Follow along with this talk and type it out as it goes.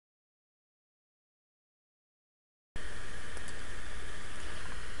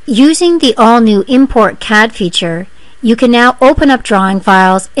Using the all-new Import CAD feature, you can now open up drawing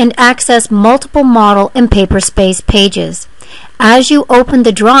files and access multiple model and paperspace pages. As you open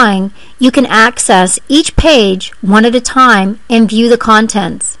the drawing, you can access each page one at a time and view the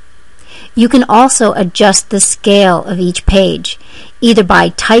contents. You can also adjust the scale of each page, either by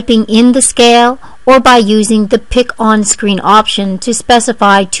typing in the scale or by using the Pick on Screen option to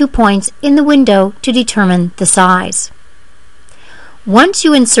specify 2 points in the window to determine the size. Once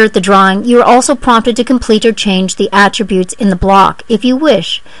you insert the drawing, you are also prompted to complete or change the attributes in the block if you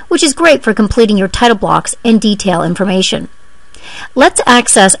wish, which is great for completing your title blocks and detail information. Let's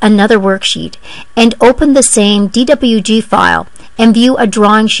access another worksheet and open the same DWG file and view a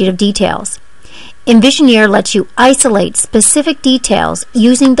drawing sheet of details. Envisioneer lets you isolate specific details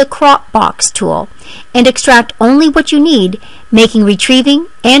using the crop box tool and extract only what you need, making retrieving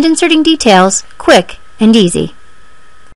and inserting details quick and easy.